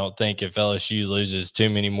Helton. I don't think if LSU loses too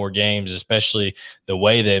many more games, especially the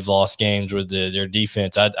way they've lost games with their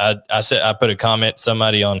defense. I said, I put a comment,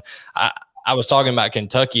 somebody on, I was talking about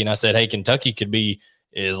Kentucky, and I said, hey, Kentucky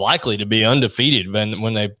is likely to be undefeated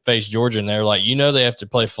when they face Georgia, and they're like, they have to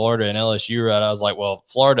play Florida and LSU, right? I was like, well,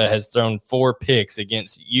 Florida has thrown 4 picks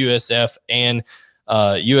against USF and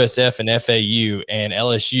FAU, and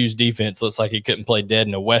LSU's defense looks like it couldn't play dead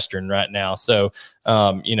in a Western right now. So,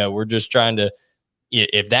 we're just trying to,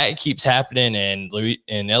 if that keeps happening and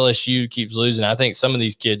LSU keeps losing, I think some of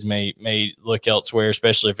these kids may look elsewhere,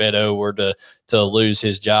 especially if Ed O were to lose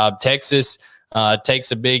his job. Texas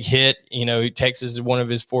takes a big hit. Texas is one of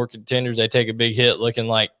his 4 contenders. They take a big hit looking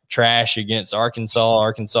like trash against Arkansas.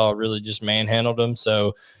 Arkansas really just manhandled them.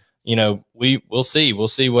 So, we'll see. We'll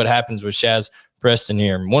see what happens with Shaz Preston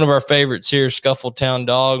here. One of our favorites here, Scuffletown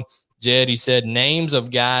Dog. Jed, he said, names of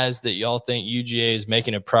guys that y'all think UGA is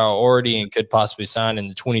making a priority and could possibly sign in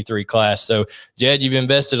the 23 class. So, Jed, you've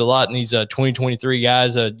invested a lot in these 2023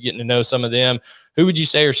 guys, getting to know some of them. Who would you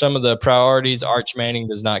say are some of the priorities? Arch Manning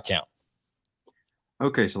does not count.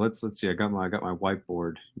 Okay, so let's see. I got my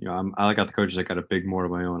whiteboard. I got the coaches. I got a big board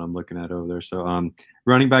of my own I'm looking at over there. So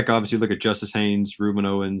running back, obviously look at Justice Haynes, Ruben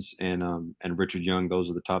Owens, and Richard Young. Those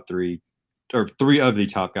are the top 3 of the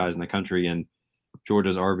top guys in the country, and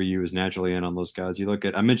Georgia's RBU is naturally in on those guys. You look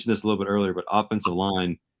at, I mentioned this a little bit earlier, but offensive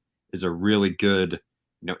line is a really good,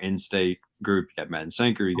 in-state group. You got Madden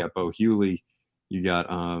Sanker, you got Bo Hewley, you got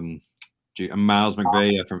Miles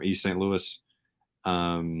McVeigh from East St. Louis.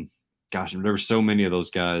 Gosh, there were so many of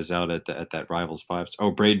those guys out at that Rivals 5.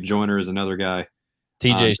 Oh, Braden Joyner is another guy.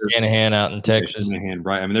 TJ Shanahan out in Texas. Shanahan,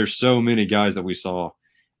 right. I mean, there's so many guys that we saw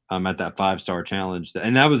at that 5-star challenge.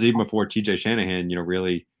 And that was even before TJ Shanahan,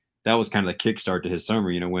 really, that was kind of the kickstart to his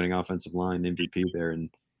summer, winning offensive line MVP there. And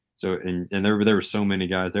so, and there were so many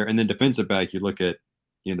guys there. And then defensive back, you look at,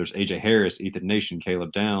 there's AJ Harris, Ethan Nation,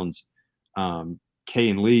 Caleb Downs,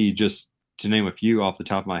 Kane Lee, just to name a few off the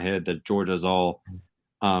top of my head that Georgia's all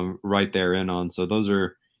right there in on. So those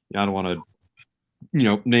are, I don't want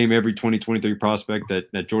to, name every 2023 prospect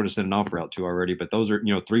that Georgia sent an offer out to already, but those are,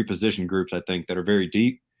 3 position groups, I think, that are very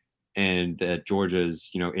deep and that Georgia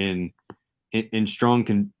is, in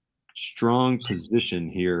strong position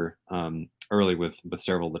here early with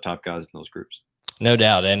several of the top guys in those groups. No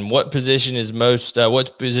doubt. And what position is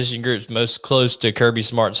what position group is most close to Kirby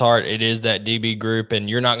Smart's heart? It is that DB group, and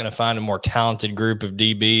you're not going to find a more talented group of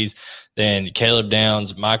DBs than Caleb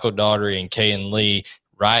Downs, Michael Daugherty, and Kayin Lee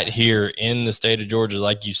right here in the state of Georgia.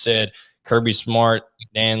 Like you said, Kirby Smart,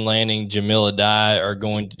 Dan Lanning, Jamil Adai are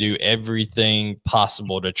going to do everything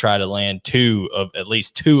possible to try to land at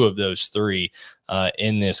least two of those 3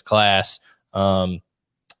 in this class. And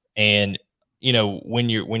when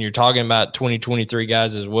you're talking about 2023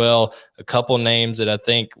 guys as well, a couple names that I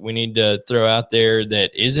think we need to throw out there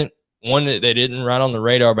that isn't one that they didn't write on the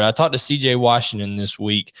radar, but I talked to CJ Washington this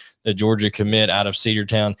week, the Georgia commit out of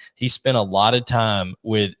Cedartown. He spent a lot of time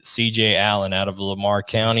with CJ Allen out of Lamar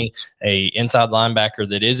County, a inside linebacker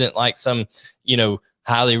that isn't like some,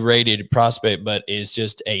 highly rated prospect, but is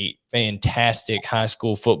just a fantastic high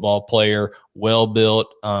school football player,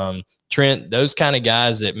 well-built. Trent, those kind of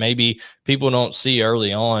guys that maybe people don't see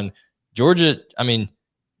early on. Georgia's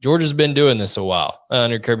been doing this a while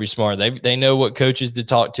under Kirby Smart. They know what coaches to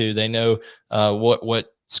talk to. They know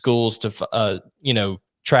what schools to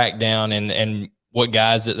track down and what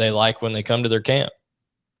guys that they like when they come to their camp.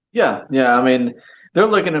 Yeah. I mean, they're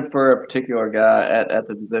looking for a particular guy at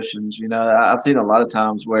the positions. I've seen a lot of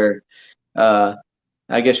times where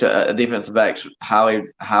I guess a defensive back's highly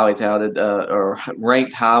touted or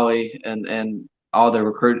ranked highly and all the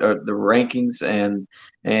the rankings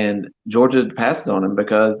and Georgia passes on him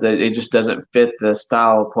because it just doesn't fit the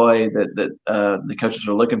style of play that the coaches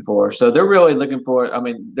are looking for. So they're really looking for. I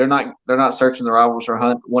mean, they're not searching the Rivals for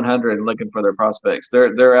 100 and looking for their prospects.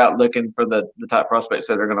 They're out looking for the type prospects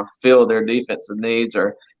that are going to fill their defensive needs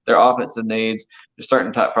or their offensive needs, there's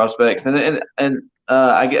certain type prospects, and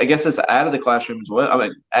I guess it's out of the classroom as well. I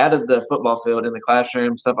mean, out of the football field in the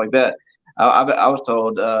classroom, stuff like that. I was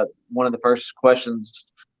told one of the first questions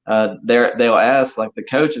they'll ask like the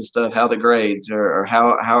coach and stuff, how the grades or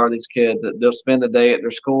how are these kids. They'll spend the day at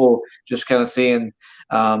their school just kind of seeing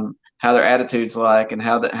how their attitude's like and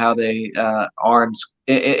how they are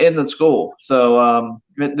in the school. So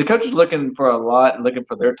the coach is looking for a lot and looking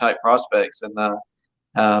for their type prospects, and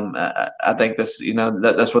I think that's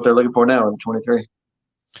that's what they're looking for now in 23.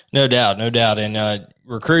 No doubt. And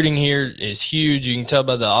recruiting here is huge. You can tell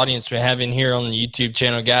by the audience we have in here on the YouTube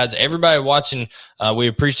channel. Guys, everybody watching, we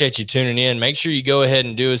appreciate you tuning in. Make sure you go ahead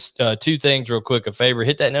and do us two things real quick. A favor,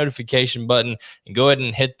 hit that notification button and go ahead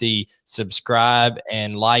and hit the subscribe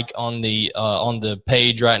and like on the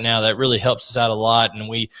page right now. That really helps us out a lot, and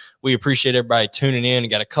we appreciate everybody tuning in. We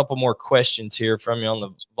got a couple more questions here from you on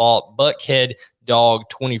the vault. Buckhead Dog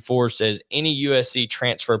 24 says, any USC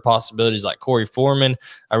transfer possibilities like Corey Foreman?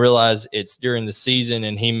 I realize it's during the season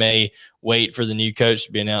and he may wait for the new coach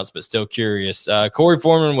to be announced, but still curious. Corey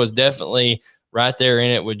Foreman was definitely right there in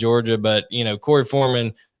it with Georgia, but Corey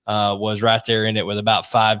Foreman was right there in it with about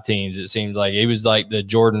 5 teams. It seems like he was like the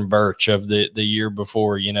Jordan Birch of the year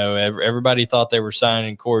before. Everybody thought they were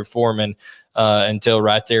signing Corey Foreman until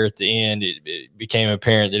right there at the end, it became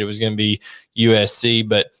apparent that it was going to be USC.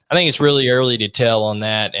 But I think it's really early to tell on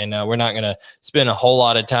that, and we're not going to spend a whole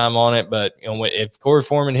lot of time on it. But if Corey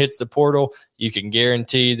Foreman hits the portal, you can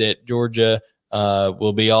guarantee that Georgia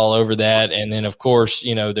will be all over that. And then, of course,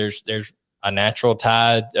 there's a natural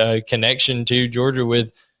tie connection to Georgia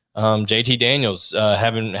with JT Daniels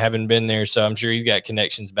having been there. So I'm sure he's got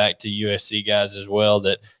connections back to USC guys as well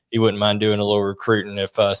that he wouldn't mind doing a little recruiting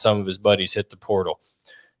if some of his buddies hit the portal.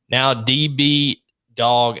 Now, DB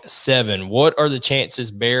Dog 7, what are the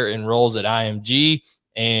chances Bear enrolls at IMG?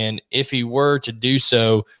 And if he were to do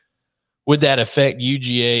so, would that affect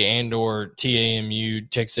UGA and or TAMU,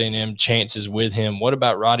 Texas A&M chances with him? What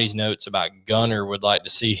about Roddy's notes about Gunner would like to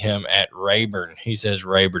see him at Rayburn? He says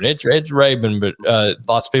Rayburn. It's Rayburn, but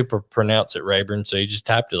lots of people pronounce it Rayburn, so he just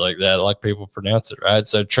typed it like that. I like people pronounce it, right?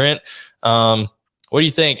 So, Trent, what do you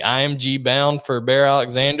think? IMG bound for Bear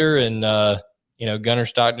Alexander and, Gunner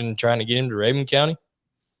Stockton trying to get him to Rabun County?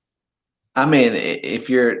 I mean, if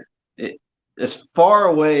you're as far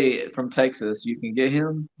away from Texas you can get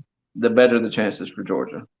him, the better the chances for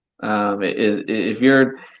Georgia. It's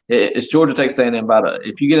Georgia, Texas A&M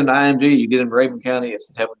if you get an IMG, you get him to Rabun County,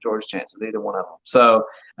 it's helping Georgia's chances, either one of them. So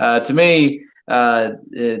to me,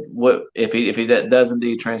 if he does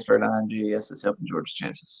indeed transfer to IMG, yes, it's helping Georgia's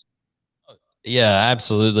chances. Yeah,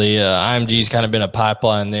 absolutely. IMG's kind of been a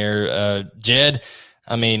pipeline there. Jed,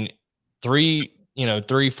 I mean,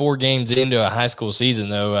 3-4 games into a high school season,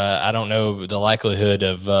 though, I don't know the likelihood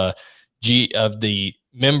of the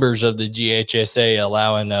members of the GHSA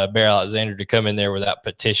allowing Bear Alexander to come in there without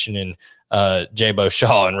petitioning J-Bo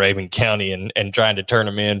Shaw in Rabun County and trying to turn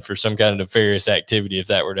him in for some kind of nefarious activity if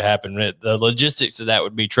that were to happen. The logistics of that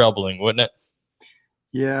would be troubling, wouldn't it?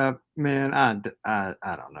 Yeah, man, I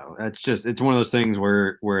don't know. It's one of those things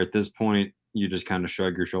where at this point you just kind of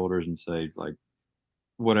shrug your shoulders and say, like,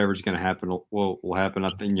 whatever's going to happen will happen. I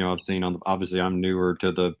think, I've seen obviously I'm newer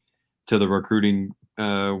to the recruiting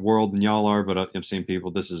world than y'all are, but I've seen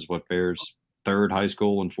people, this is what Bear's 3rd high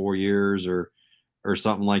school in 4 years or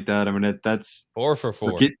something like that. I mean, that's 4 for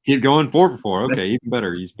 4. Keep going 4 for 4. Okay, even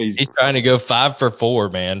better. He's trying to go 5 for 4,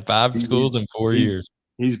 man. 5 schools in 4 years.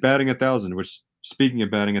 He's batting 1,000. Which, speaking of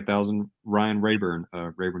batting 1,000, Ryan Rayburn,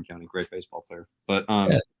 Rayburn County, great baseball player. But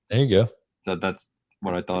yeah, there you go. So that's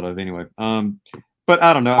what I thought of anyway. But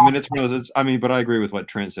I don't know. I mean, it's one of those. But I agree with what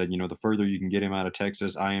Trent said. The further you can get him out of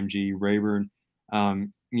Texas, IMG, Rayburn.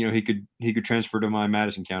 He could transfer to my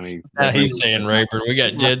Madison County. Now he's saying Rayburn. We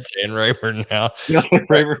got Jed saying Rayburn now.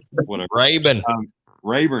 Rayburn, whatever. Rayburn.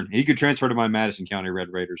 Rayburn. He could transfer to my Madison County Red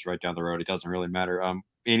Raiders right down the road. It doesn't really matter.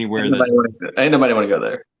 Anywhere ain't nobody want to go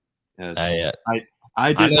there. Yes.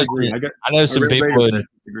 I disagree. I know some people in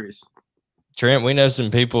Trent. We know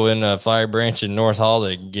some people in Flowery Branch in North Hall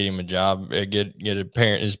that can get him a job, get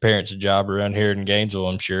his parents a job around here in Gainesville.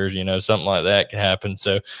 I'm sure something like that can happen.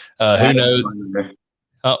 So who knows?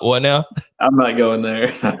 What now? I'm not going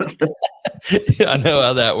there. I know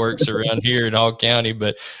how that works around here in Hall County,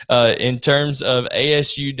 but in terms of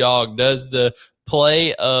ASU Dog, does the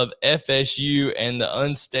play of FSU and the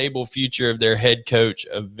unstable future of their head coach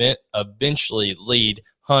eventually lead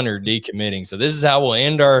Hunter decommitting? So this is how we'll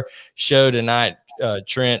end our show tonight,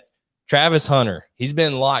 Trent. Travis Hunter, he's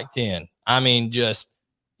been locked in. I mean, just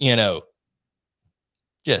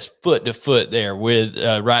foot to foot there with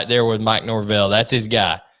right there with Mike Norvell. That's his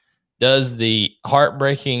guy. does the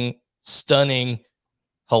heartbreaking, stunning,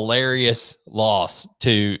 hilarious loss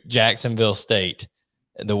to Jacksonville State,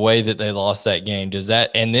 the way that they lost that game, does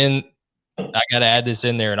that, and then I got to add this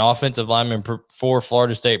in there, an offensive lineman for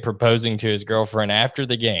Florida State proposing to his girlfriend after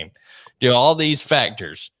the game. Do all these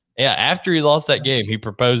factors. Yeah, after he lost that game, he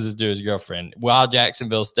proposes to his girlfriend while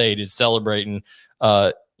Jacksonville State is celebrating,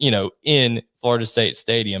 in Florida State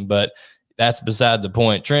Stadium. But that's beside the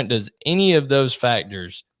point. Trent, does any of those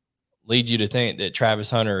factors lead you to think that Travis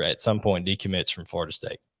Hunter at some point decommits from Florida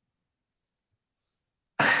State?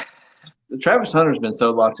 Travis Hunter's been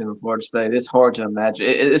so locked into Florida State. It's hard to imagine.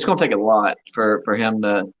 It's going to take a lot for him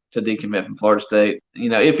to decommit from Florida State.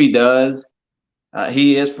 If he does,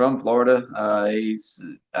 he is from Florida.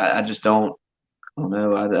 I just don't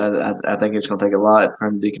know. I think it's going to take a lot for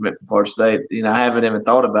him to decommit from Florida State. I haven't even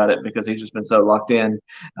thought about it because he's just been so locked in.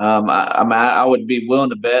 I would be willing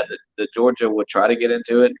to bet that Georgia would try to get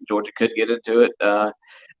into it. Georgia could get into it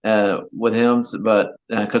with him, but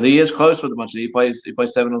because he is close with a bunch of, he plays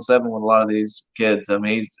 7-on-7 with a lot of these kids. I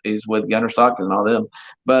mean, he's with Gunner Stockton and all them,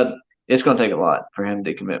 but it's going to take a lot for him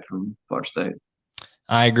to decommit from Florida State.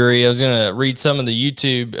 I agree. I was going to read some of the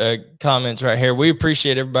YouTube comments right here. We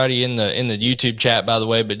appreciate everybody in the YouTube chat, by the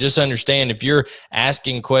way, but just understand, if you're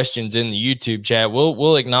asking questions in the YouTube chat,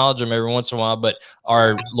 we'll acknowledge them every once in a while, but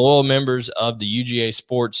our loyal members of the UGA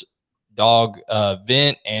Sports Dog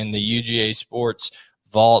Vent and the UGA Sports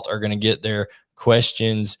Vault are going to get their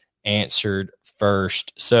questions answered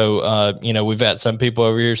first. So, we've got some people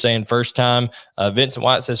over here saying first time. Vincent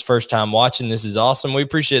White says first time watching. This is awesome. We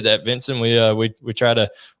appreciate that, Vincent. We try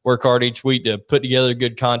to work hard each week to put together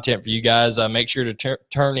good content for you guys. Make sure to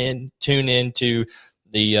tune in to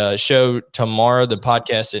the show tomorrow, the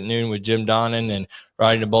podcast at noon with Jim Donnan and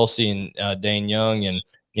Rodney Nabolsi and Dane Young. And,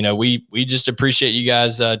 we just appreciate you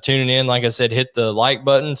guys tuning in. Like I said, hit the like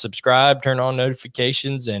button, subscribe, turn on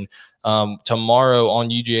notifications, and tomorrow on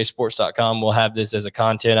UGAsports.com, we'll have this as a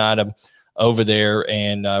content item over there,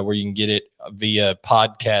 and where you can get it via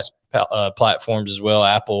podcast platforms as well,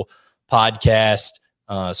 Apple Podcast,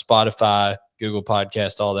 Spotify, Google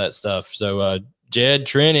Podcast, all that stuff. So, Jed,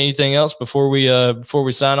 Trent, anything else before we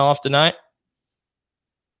sign off tonight?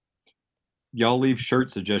 Y'all leave shirt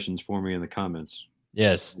suggestions for me in the comments.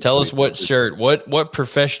 Yes. Tell us what shirt, what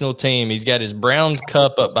professional team. He's got his Browns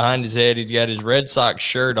cup up behind his head. He's got his Red Sox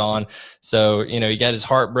shirt on. So, he got his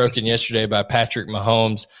heart broken yesterday by Patrick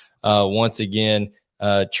Mahomes once again.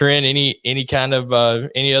 Trent, any kind of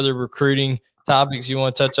any other recruiting topics you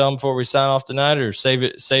want to touch on before we sign off tonight, or save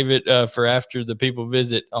it for after the people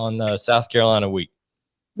visit on South Carolina week?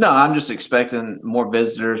 No, I'm just expecting more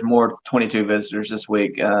visitors, more 22 visitors this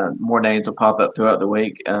week. More names will pop up throughout the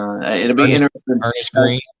week. It'll be interesting. Ernest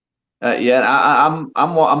Green. I'm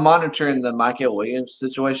monitoring the Michael Williams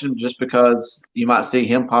situation just because you might see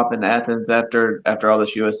him pop into Athens after all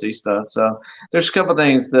this USC stuff. So there's a couple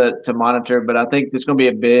things to monitor, but I think there's going to be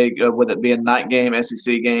a big, with it being a night game,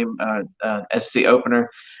 SEC game, SEC opener.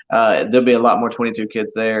 There'll be a lot more 22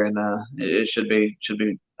 kids there, and it should be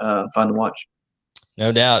fun to watch.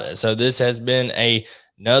 No doubt. So this has been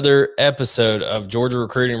another episode of Georgia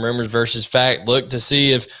Recruiting Rumors versus Fact. Look to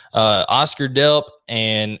see if Oscar Delp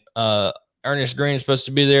and Ernest Green is supposed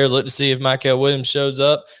to be there. Look to see if Michael Williams shows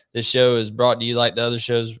up. This show is brought to you, like the other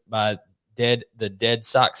shows, by the Dead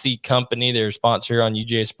Soxy Company. They're a sponsor here on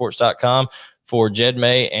UGAsports.com. For Jed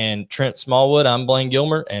May and Trent Smallwood, I'm Blaine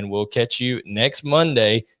Gilmer, and we'll catch you next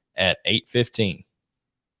Monday at 8:15.